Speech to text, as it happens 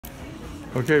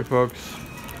Okay folks,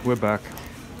 we're back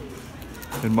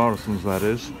in Morrisons, that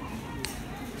is.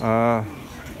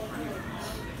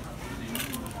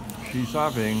 She's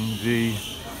having the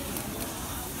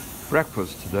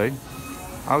breakfast today.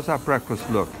 How's that breakfast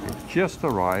look? It just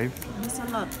arrived. It's a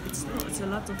lot. It's a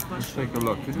lot of mushroom. Let's take a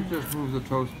look. Can you just move the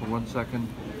toast for 1 second?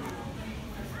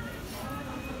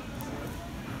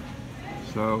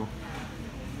 So,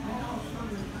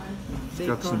 it's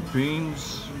got some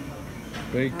beans,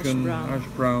 bacon, hash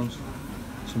browns,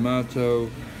 tomato,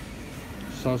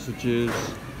 sausages,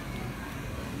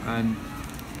 and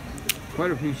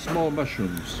quite a few small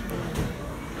mushrooms.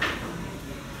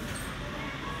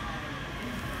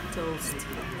 Toast.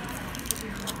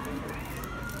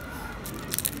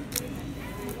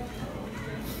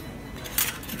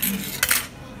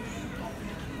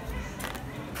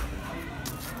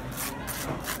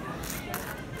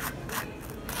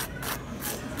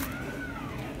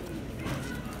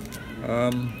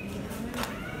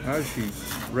 As she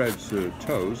spreads her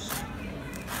toast,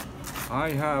 I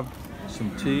have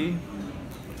some tea.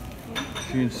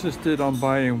 She insisted on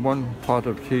buying 1 pot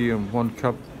of tea and 1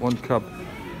 cup.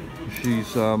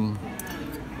 She's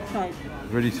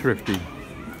very thrifty.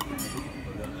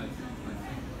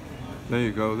 There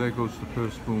you go. There goes the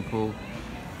first spoonful.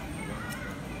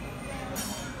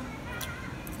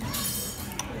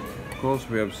 Of course,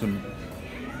 we have some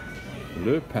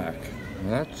Le Pack.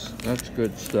 That's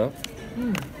good stuff,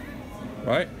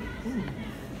 right?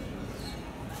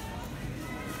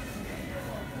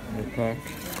 Le Pack.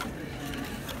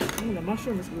 The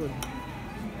mushroom is good.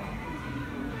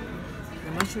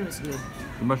 The mushroom is good.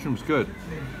 The mushroom's good.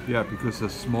 Yeah, because they're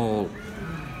small.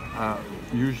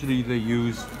 Usually they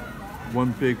use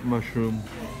 1 big mushroom,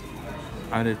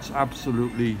 and it's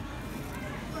absolutely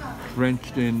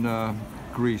drenched in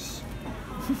grease.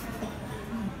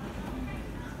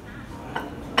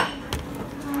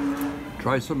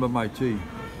 Try some of my tea.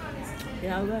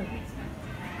 Yeah, I will.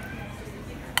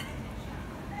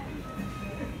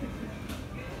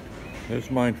 Here's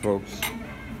mine, folks.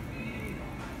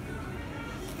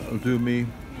 That'll do me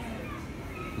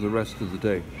for the rest of the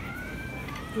day.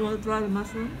 You want to try the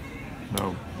mushroom?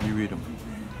 No, you eat them.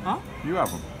 Huh? You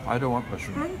have them. I don't want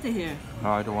mushroom. Plenty here.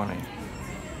 No, I don't want any.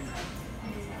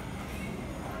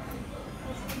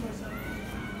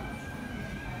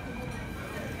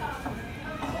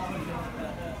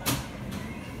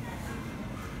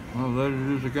 Well, there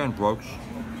it is again, folks.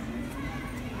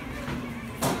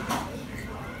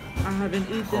 I haven't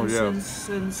eaten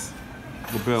since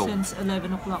the bill. Since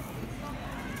 11 o'clock.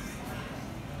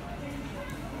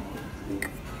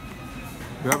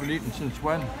 You haven't eaten since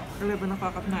when? 11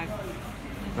 o'clock at night.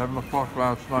 11 o'clock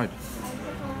last night.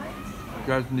 You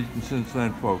guys haven't eaten since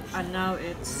then, folks. And now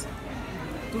it's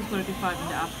 2:35 in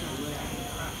the afternoon.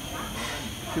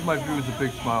 Give my viewers a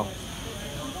big smile.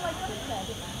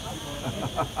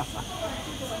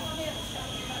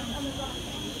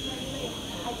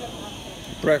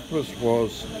 Breakfast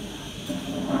was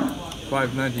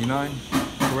 $5.99,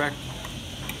 correct?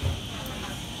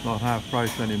 It's not half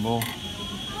price anymore.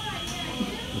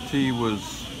 The tea was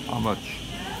how much?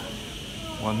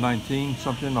 $1.19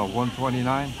 something, or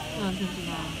 $1.29?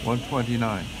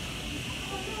 $1.29.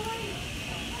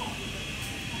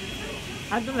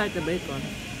 I don't like the bacon.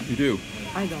 You do?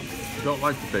 I don't. You don't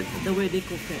like the bacon? The way they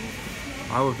cook it.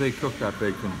 How have they cooked that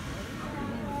bacon?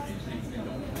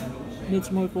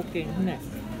 Needs more cooking, isn't it?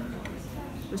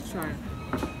 Let's try.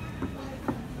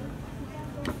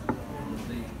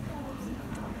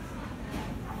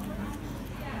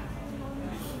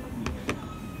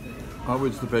 How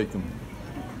is the bacon?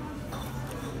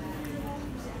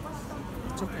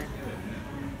 It's okay.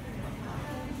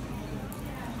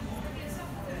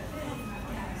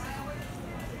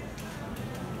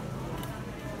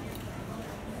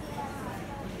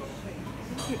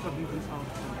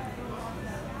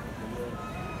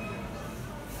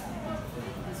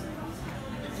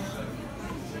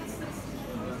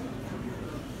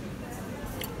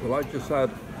 Well, I just had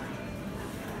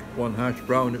 1 hash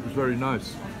brown. It was very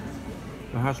nice.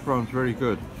 The hash brown's very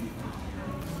good.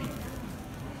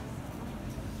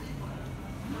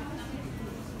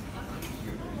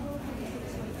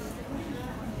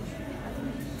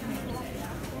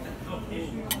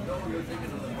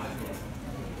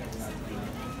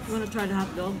 You want to try the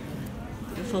hot dog?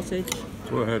 The sausage?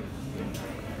 Go ahead.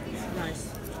 Nice.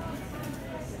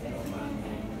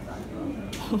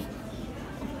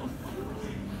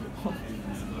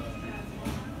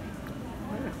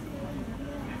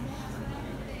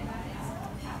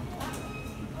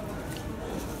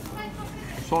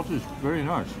 salt is very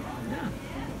nice. Yeah.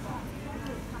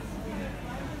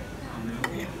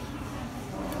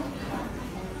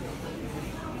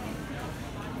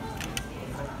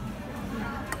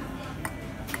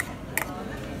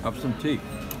 Have some tea.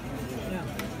 Yeah.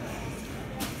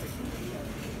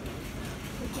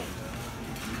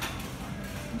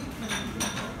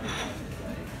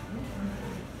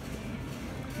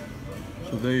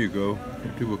 So there you go.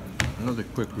 We'll do another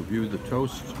quick review. The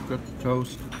toast, got the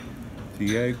toast,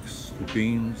 the eggs, the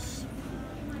beans,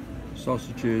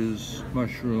 sausages,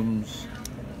 mushrooms,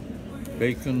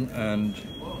 bacon, and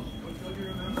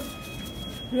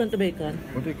You want the bacon?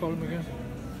 what do they call them again?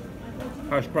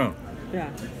 Hash brown. Yeah.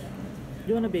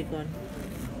 You want a bacon?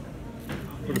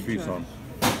 Put a piece on.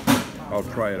 I'll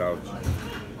try it out.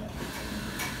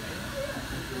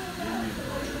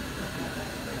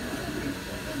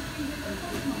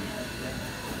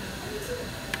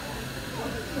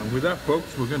 And with that,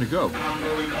 folks, we're going to go.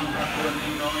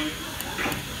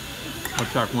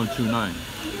 Attack 129.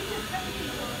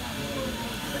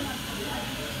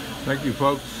 Thank you,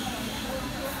 folks.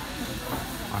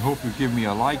 I hope you give me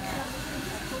a like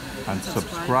and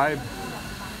subscribe.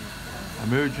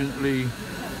 I'm urgently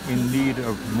in need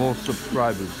of more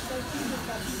subscribers.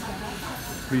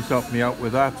 Please help me out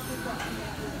with that.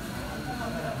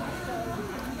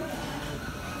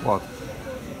 What?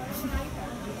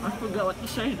 I forgot what to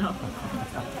say now.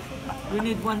 We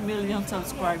need 1 million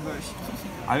subscribers.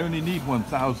 I only need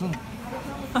 1,000.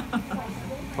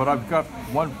 But I've got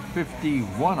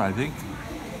 151, I think.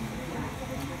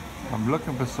 I'm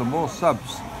looking for some more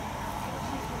subs.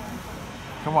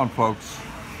 Come on, folks.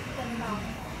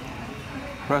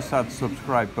 Press that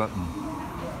subscribe button.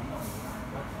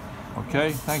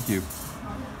 Okay, thank you.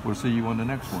 We'll see you on the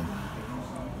next one.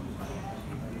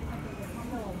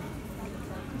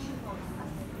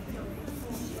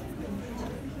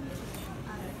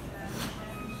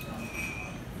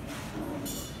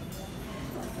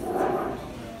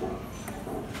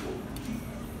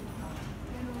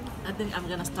 I think I'm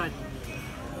gonna start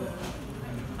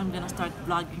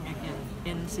vlogging again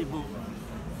in Cebu,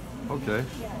 Okay,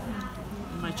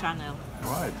 in my channel,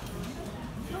 right.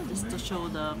 just to show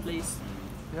the place.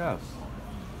 Yes.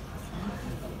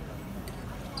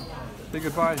 Say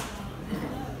goodbye.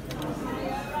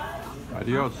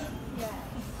 Adios.